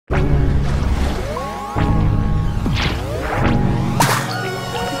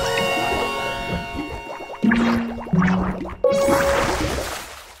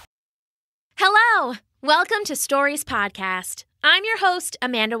Welcome to Stories Podcast. I'm your host,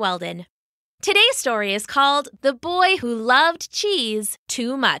 Amanda Weldin. Today's story is called The Boy Who Loved Cheese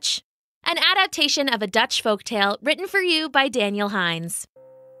Too Much, an adaptation of a Dutch folktale written for you by Daniel Hinds.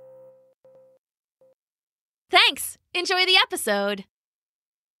 Thanks. Enjoy the episode.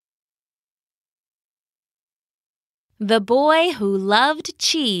 The Boy Who Loved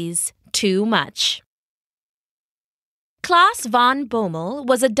Cheese Too Much. Klaas van Bommel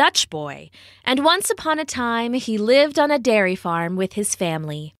was a Dutch boy, and once upon a time he lived on a dairy farm with his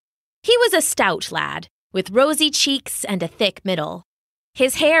family. He was a stout lad, with rosy cheeks and a thick middle.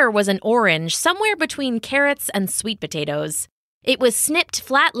 His hair was an orange somewhere between carrots and sweet potatoes. It was snipped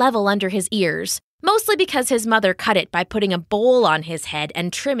flat level under his ears, mostly because his mother cut it by putting a bowl on his head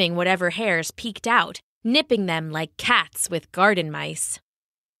and trimming whatever hairs peeked out, nipping them like cats with garden mice.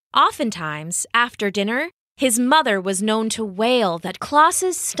 Oftentimes, after dinner, his mother was known to wail that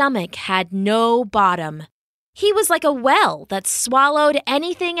Klaas's stomach had no bottom. He was like a well that swallowed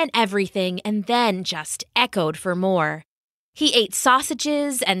anything and everything and then just echoed for more. He ate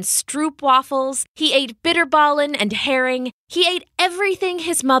sausages and stroopwafels, he ate bitterballen and herring, he ate everything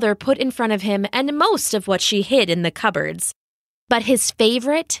his mother put in front of him and most of what she hid in the cupboards. But his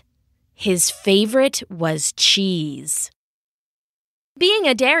favorite was cheese. Being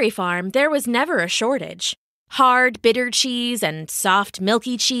a dairy farm, there was never a shortage. Hard, bitter cheese and soft,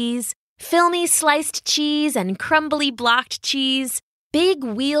 milky cheese, filmy sliced cheese and crumbly blocked cheese, big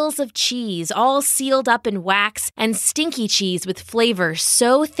wheels of cheese all sealed up in wax, and stinky cheese with flavor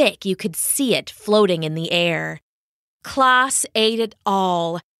so thick you could see it floating in the air. Klaas ate it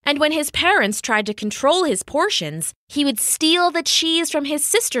all, and when his parents tried to control his portions, he would steal the cheese from his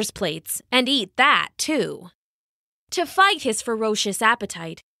sister's plates and eat that too. To fight his ferocious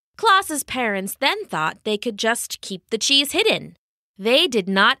appetite, Klaas's parents then thought they could just keep the cheese hidden. They did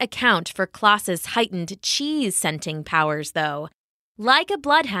not account for Klaas's heightened cheese-scenting powers, though. Like a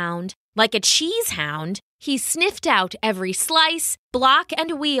bloodhound, like a cheese hound, he sniffed out every slice, block,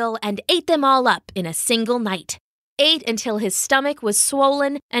 and wheel and ate them all up in a single night. Ate until his stomach was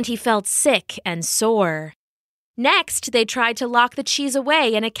swollen and he felt sick and sore. Next, they tried to lock the cheese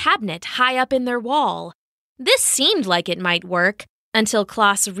away in a cabinet high up in their wall. This seemed like it might work, until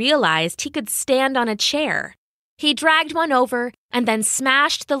Klaas realized he could stand on a chair. He dragged one over and then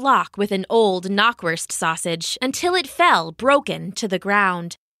smashed the lock with an old knockwurst sausage until it fell broken to the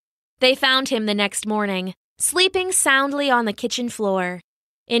ground. They found him the next morning, sleeping soundly on the kitchen floor.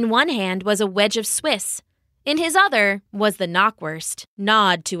 In one hand was a wedge of Swiss. In his other was the knockwurst,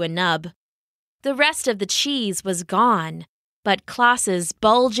 gnawed to a nub. The rest of the cheese was gone, but Klaas's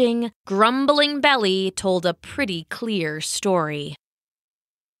bulging, grumbling belly told a pretty clear story.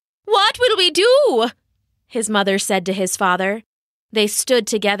 "What will we do?" his mother said to his father. They stood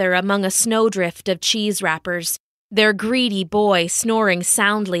together among a snowdrift of cheese wrappers, their greedy boy snoring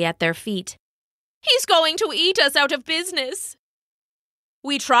soundly at their feet. "He's going to eat us out of business."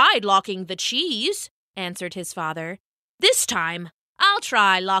 "We tried locking the cheese," answered his father. "This time, I'll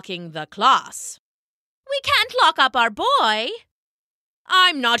try locking the Klaas." "We can't lock up our boy."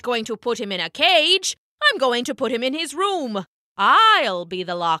 "I'm not going to put him in a cage. I'm going to put him in his room. I'll be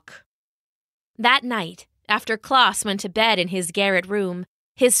the lock." That night, after Klaas went to bed in his garret room,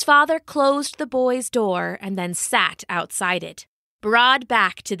 his father closed the boy's door and then sat outside it, broad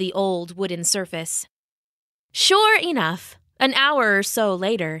back to the old wooden surface. Sure enough, an hour or so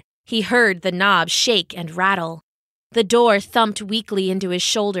later, he heard the knob shake and rattle. The door thumped weakly into his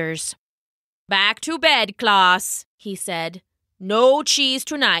shoulders. "Back to bed, Klaas," he said. "No cheese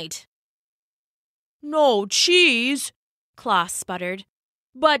tonight." "No cheese?" Klaas sputtered.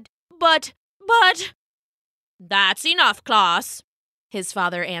 But... "That's enough, Klaas," his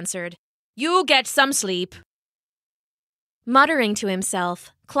father answered. "You get some sleep." Muttering to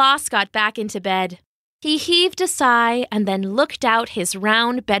himself, Klaas got back into bed. He heaved a sigh and then looked out his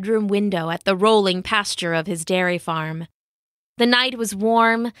round bedroom window at the rolling pasture of his dairy farm. The night was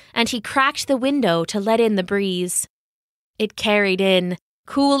warm, and he cracked the window to let in the breeze. It carried in,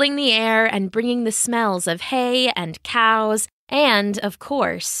 cooling the air and bringing the smells of hay and cows and, of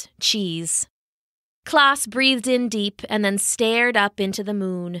course, cheese. Klaas breathed in deep and then stared up into the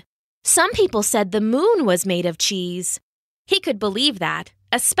moon. Some people said the moon was made of cheese. He could believe that,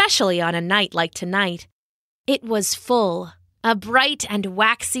 especially on a night like tonight. It was full, a bright and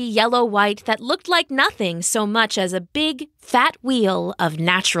waxy yellow-white that looked like nothing so much as a big, fat wheel of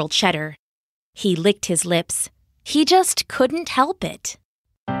natural cheddar. He licked his lips. He just couldn't help it.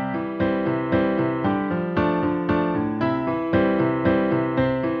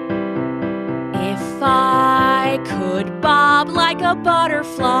 If I could bob like a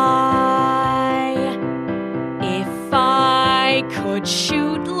butterfly, would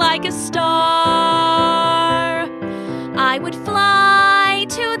shoot like a star. I would fly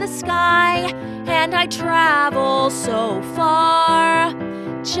to the sky, and I'd travel so far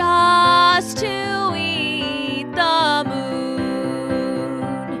just to eat the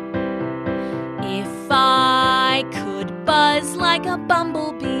moon. If I could buzz like a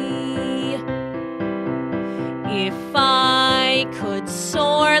bumblebee, if I could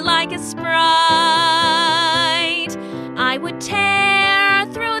soar like a sprite, I would tear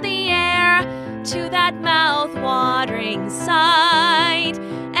through the air to that mouth-watering sight,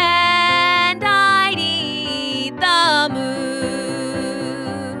 and I'd eat the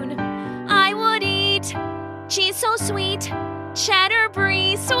moon. I would eat cheese so sweet, cheddar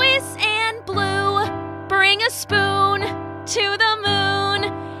brie, Swiss and blue. Bring a spoon to the moon,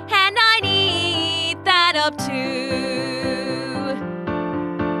 and I'd eat that up too.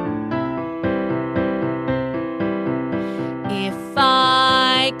 If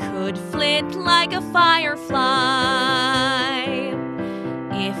I could flit like a firefly,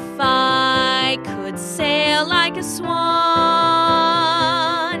 if I could sail like a swan,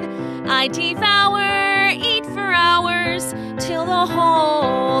 I'd devour, eat for hours, till the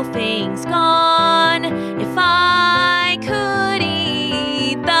whole thing's gone. If I could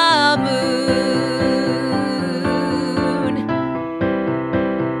eat the moon.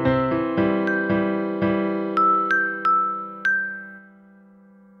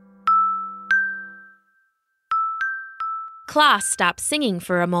 Klaas stopped singing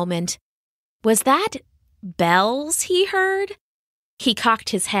for a moment. Was that bells he heard? He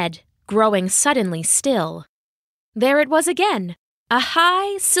cocked his head, growing suddenly still. There it was again, a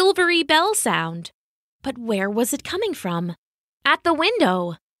high, silvery bell sound. But where was it coming from? At the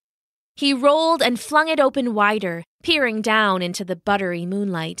window. He rolled and flung it open wider, peering down into the buttery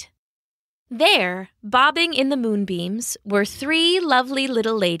moonlight. There, bobbing in the moonbeams, were 3 lovely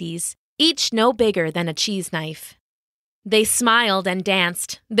little ladies, each no bigger than a cheese knife. They smiled and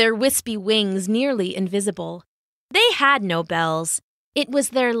danced, their wispy wings nearly invisible. They had no bells. It was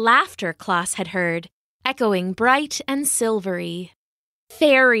their laughter Klaas had heard, echoing bright and silvery.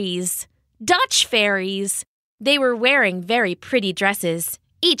 Fairies! Dutch fairies! They were wearing very pretty dresses,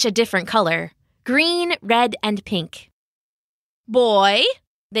 each a different color, green, red, and pink. "Boy,"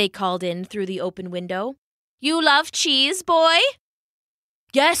 they called in through the open window. "You love cheese, boy?"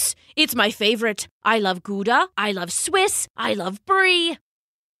 "Yes, it's my favorite. I love Gouda, I love Swiss, I love Brie."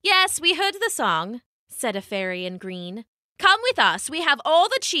 "Yes, we heard the song," said a fairy in green. "Come with us, we have all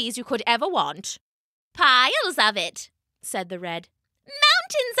the cheese you could ever want." "Piles of it," said the red.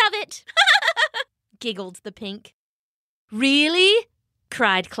 "Mountains of it," giggled the pink. "Really?"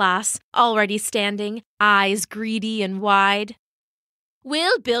 cried Klaas, already standing, eyes greedy and wide.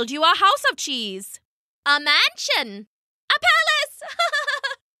 "We'll build you a house of cheese." "A mansion." "A palace."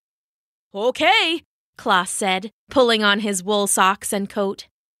 "Okay," Klaas said, pulling on his wool socks and coat.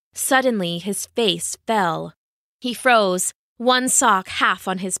 Suddenly his face fell. He froze, one sock half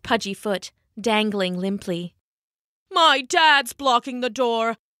on his pudgy foot, dangling limply. "My dad's blocking the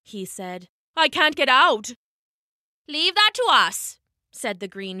door," he said. "I can't get out." "Leave that to us," said the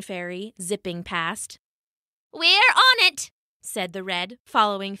green fairy, zipping past. "We're on it," said the red,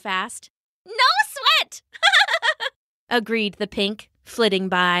 following fast. "No sweat," agreed the pink, flitting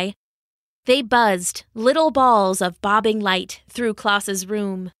by. They buzzed, little balls of bobbing light, through Klaas's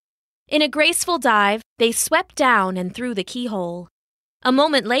room. In a graceful dive, they swept down and through the keyhole. A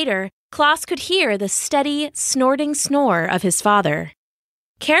moment later, Klaas could hear the steady, snorting snore of his father.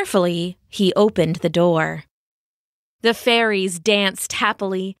 Carefully, he opened the door. The fairies danced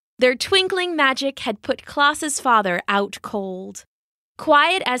happily. Their twinkling magic had put Klaas's father out cold.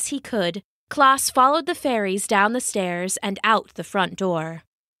 Quiet as he could, Klaas followed the fairies down the stairs and out the front door.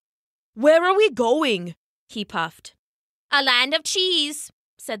 "Where are we going?" he puffed. "A land of cheese,"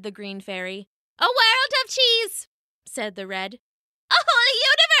 said the green fairy. "A world of cheese," said the red. "A whole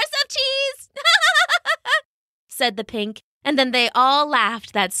universe of cheese," said the pink, and then they all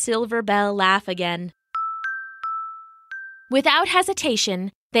laughed that silver bell laugh again. Without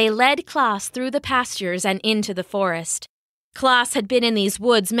hesitation, they led Klaas through the pastures and into the forest. Klaas had been in these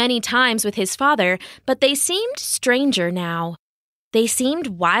woods many times with his father, but they seemed stranger now. They seemed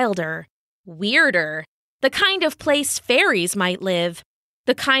wilder, weirder, the kind of place fairies might live,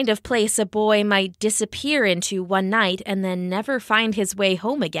 the kind of place a boy might disappear into one night and then never find his way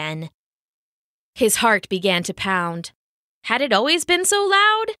home again. His heart began to pound. Had it always been so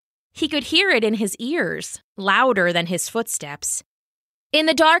loud? He could hear it in his ears, louder than his footsteps. In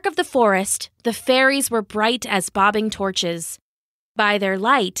the dark of the forest, the fairies were bright as bobbing torches. By their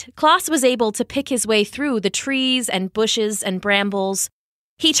light, Klaas was able to pick his way through the trees and bushes and brambles.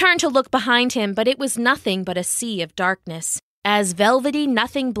 He turned to look behind him, but it was nothing but a sea of darkness, as velvety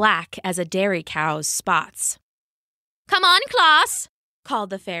nothing black as a dairy cow's spots. "Come on, Klaas,"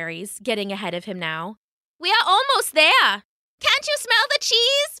 called the fairies, getting ahead of him now. "We are almost there. Can't you smell the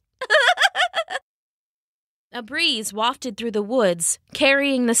cheese?" A breeze wafted through the woods,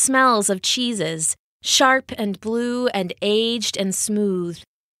 carrying the smells of cheeses, sharp and blue and aged and smooth.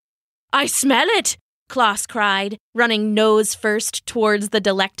 "I smell it!" Klaas cried, running nose first towards the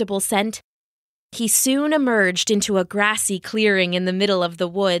delectable scent. He soon emerged into a grassy clearing in the middle of the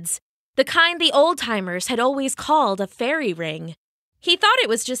woods, the kind the old-timers had always called a fairy ring. He thought it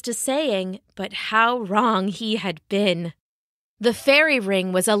was just a saying, but how wrong he had been. The fairy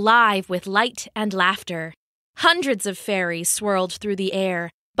ring was alive with light and laughter. Hundreds of fairies swirled through the air,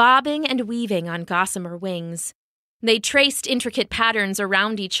 bobbing and weaving on gossamer wings. They traced intricate patterns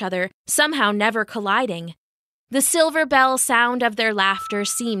around each other, somehow never colliding. The silver bell sound of their laughter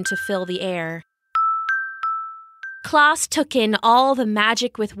seemed to fill the air. Klaas took in all the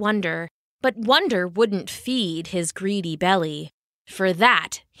magic with wonder, but wonder wouldn't feed his greedy belly. For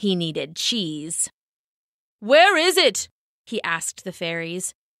that, he needed cheese. "Where is it?" he asked the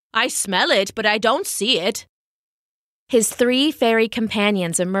fairies. "I smell it, but I don't see it." His 3 fairy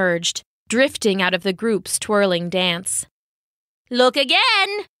companions emerged, drifting out of the group's twirling dance. "Look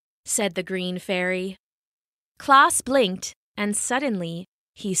again," said the green fairy. Klaas blinked, and suddenly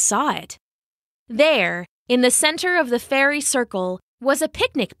he saw it. There, in the center of the fairy circle, was a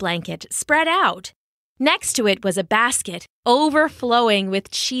picnic blanket spread out. Next to it was a basket, overflowing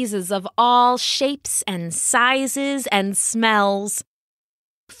with cheeses of all shapes and sizes and smells.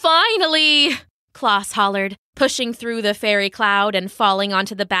 "Finally!" Klaas hollered, pushing through the fairy cloud and falling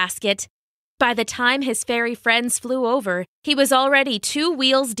onto the basket. By the time his fairy friends flew over, he was already 2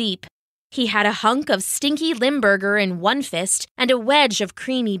 wheels deep. He had a hunk of stinky Limburger in one fist and a wedge of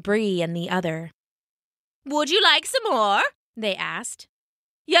creamy brie in the other. "Would you like some more?" they asked.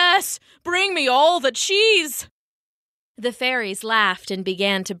 "Yes, bring me all the cheese!" The fairies laughed and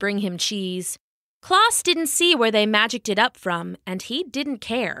began to bring him cheese. Klaas didn't see where they magicked it up from, and he didn't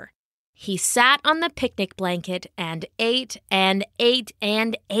care. He sat on the picnic blanket and ate and ate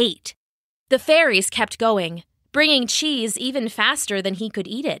and ate. The fairies kept going, bringing cheese even faster than he could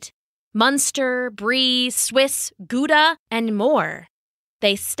eat it. Munster, Brie, Swiss, Gouda, and more.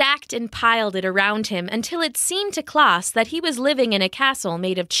 They stacked and piled it around him until it seemed to Klaas that he was living in a castle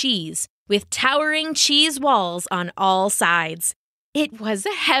made of cheese, with towering cheese walls on all sides. It was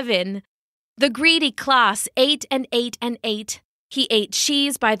heaven. The greedy Klaas ate and ate and ate. He ate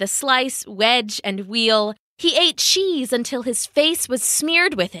cheese by the slice, wedge, and wheel. He ate cheese until his face was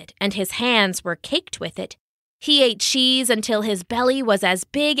smeared with it and his hands were caked with it. He ate cheese until his belly was as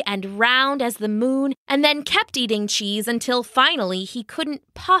big and round as the moon, and then kept eating cheese until finally he couldn't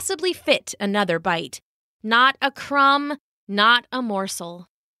possibly fit another bite. Not a crumb, not a morsel.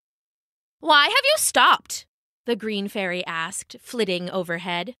 "Why have you stopped?" the green fairy asked, flitting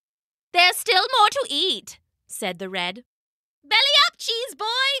overhead. "There's still more to eat," said the red. "Belly up, cheese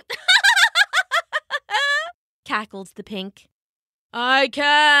boy!" cackled the pink. "I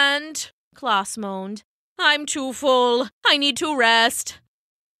can't," Klaas moaned. "I'm too full. I need to rest."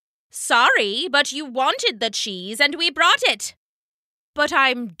 "Sorry, but you wanted the cheese and we brought it." "But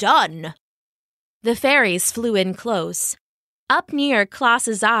I'm done." The fairies flew in close. Up near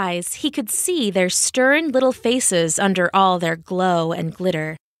Klaas's eyes, he could see their stern little faces under all their glow and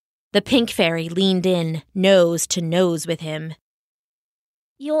glitter. The pink fairy leaned in, nose to nose with him.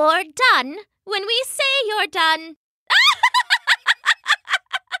 "You're done when we say you're done."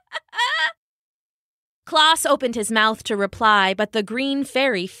 Klaas opened his mouth to reply, but the green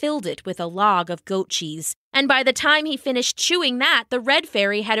fairy filled it with a log of goat cheese, and by the time he finished chewing that, the red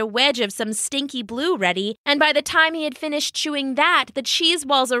fairy had a wedge of some stinky blue ready, and by the time he had finished chewing that, the cheese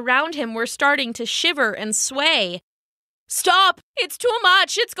walls around him were starting to shiver and sway. "Stop! It's too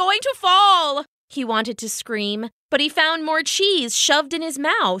much! It's going to fall!" He wanted to scream, but he found more cheese shoved in his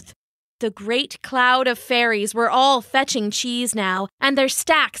mouth. The great cloud of fairies were all fetching cheese now, and their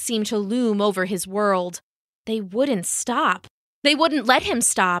stacks seemed to loom over his world. They wouldn't stop. They wouldn't let him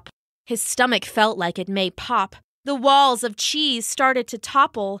stop. His stomach felt like it may pop. The walls of cheese started to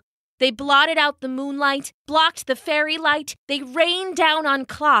topple. They blotted out the moonlight, blocked the fairy light. They rained down on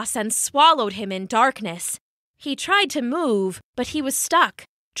Klaas and swallowed him in darkness. He tried to move, but he was stuck.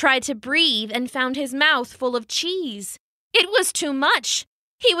 Tried to breathe and found his mouth full of cheese. It was too much.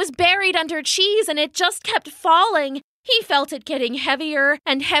 He was buried under cheese and it just kept falling. He felt it getting heavier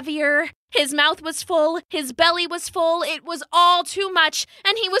and heavier, His mouth was full, his belly was full, it was all too much,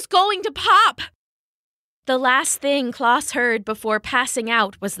 and he was going to pop. The last thing Klaas heard before passing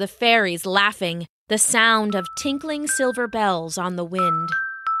out was the fairies laughing, the sound of tinkling silver bells on the wind.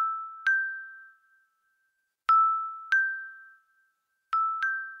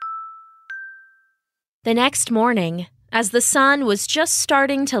 The next morning, as the sun was just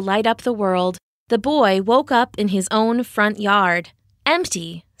starting to light up the world, the boy woke up in his own front yard,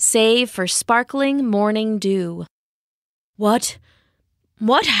 empty save for sparkling morning dew. What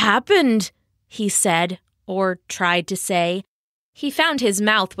happened? He said, or tried to say. He found his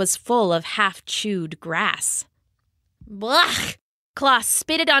mouth was full of half-chewed grass. Blech! Klaas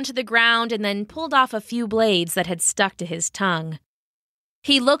spit it onto the ground and then pulled off a few blades that had stuck to his tongue.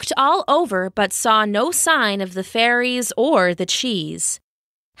 He looked all over but saw no sign of the fairies or the cheese.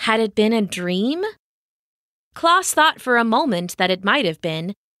 Had it been a dream? Klaas thought for a moment that it might have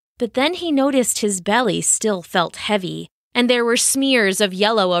been, but then he noticed his belly still felt heavy, and there were smears of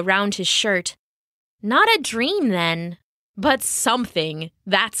yellow around his shirt. Not a dream, then, but something,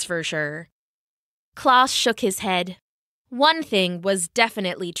 that's for sure. Klaas shook his head. One thing was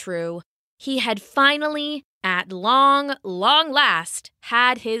definitely true. He had finally, at long last,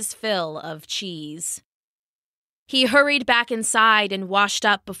 had his fill of cheese. He hurried back inside and washed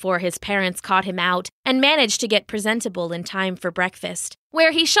up before his parents caught him out and managed to get presentable in time for breakfast,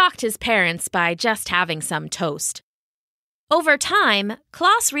 where he shocked his parents by just having some toast. Over time,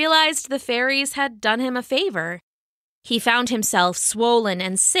 Klaas realized the fairies had done him a favor. He found himself swollen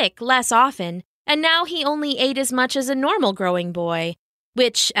and sick less often, and now he only ate as much as a normal growing boy,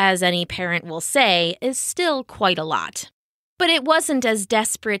 which, as any parent will say, is still quite a lot. But it wasn't as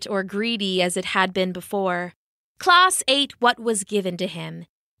desperate or greedy as it had been before. Klaas ate what was given to him,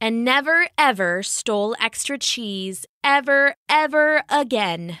 and never ever stole extra cheese ever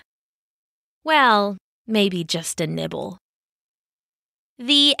again. Well, maybe just a nibble.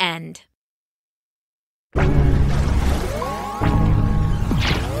 The end.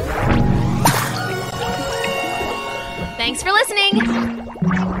 Thanks for listening!